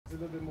a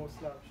little bit more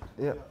slouched.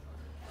 Yeah.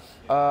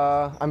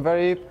 I'm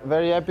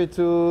very happy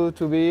to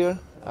be here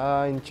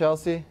in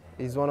Chelsea.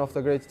 It's one of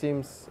the great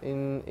teams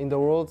in the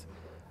world,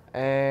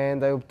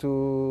 and I hope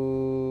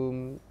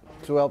to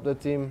help the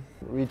team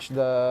reach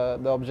the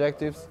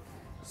objectives.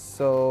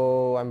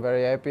 So I'm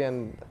very happy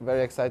and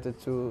very excited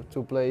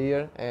to play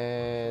here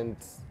and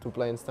to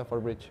play in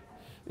Stamford Bridge.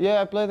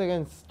 Yeah, I played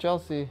against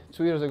Chelsea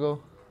 2 years ago,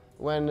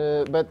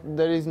 but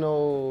there is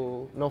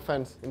no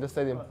fans in the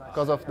stadium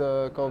because of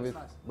the COVID.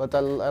 But I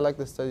like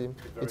the stadium.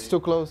 It's too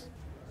close.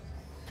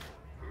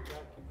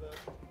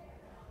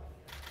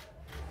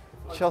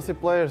 Chelsea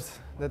players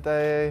that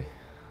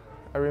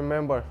I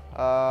remember.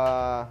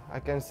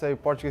 I can say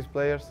Portuguese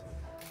players.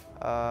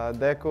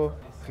 Deco,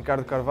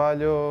 Ricardo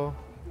Carvalho,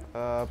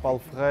 Paulo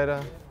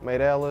Ferreira,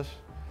 Meireles.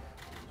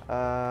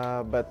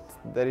 But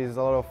there is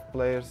a lot of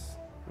players,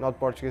 not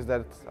Portuguese,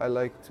 that I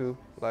like too,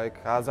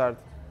 like Hazard,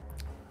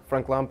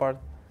 Frank Lampard,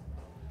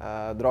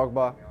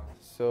 Drogba.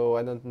 So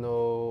I don't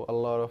know a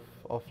lot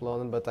of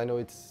London, but I know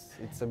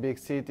it's a big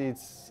city,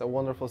 it's a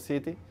wonderful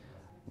city.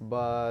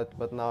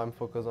 But now I'm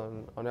focused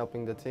on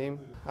helping the team.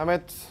 I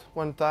met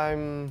one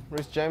time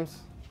Rhys James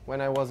when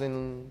I was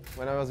in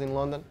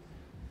London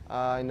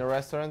in a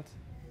restaurant.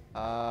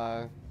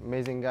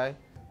 Amazing guy.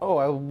 Oh,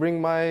 I'll bring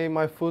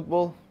my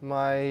football,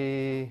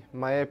 my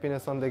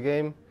happiness on the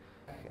game,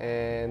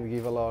 and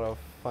give a lot of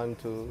fun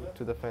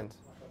to the fans.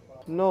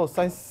 No,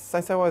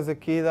 since I was a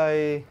kid,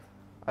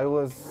 I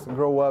was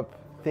grow up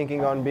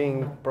thinking on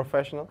being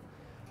professional,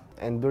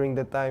 and during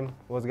the time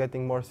was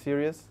getting more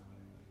serious.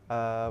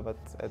 But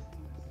at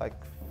like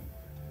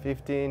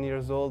 15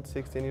 years old,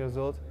 16 years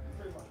old,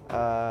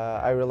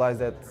 I realized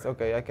that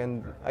okay, I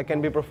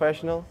can be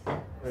professional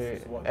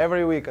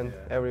every weekend,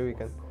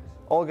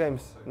 all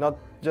games, not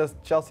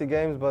just Chelsea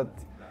games, but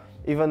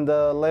even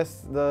the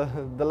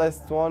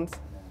last ones.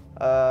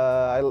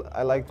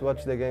 I like to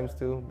watch the games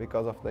too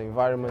because of the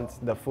environment,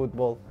 the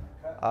football.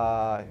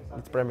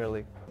 It's Premier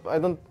League. I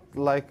don't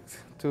like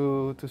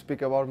to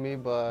speak about me,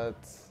 but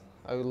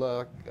I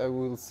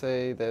will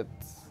say that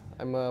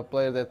I'm a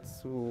player that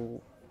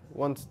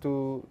wants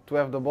to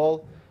have the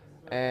ball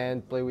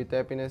and play with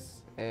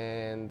happiness,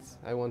 and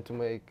I want to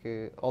make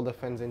all the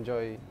fans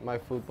enjoy my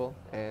football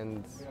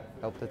and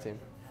help the team.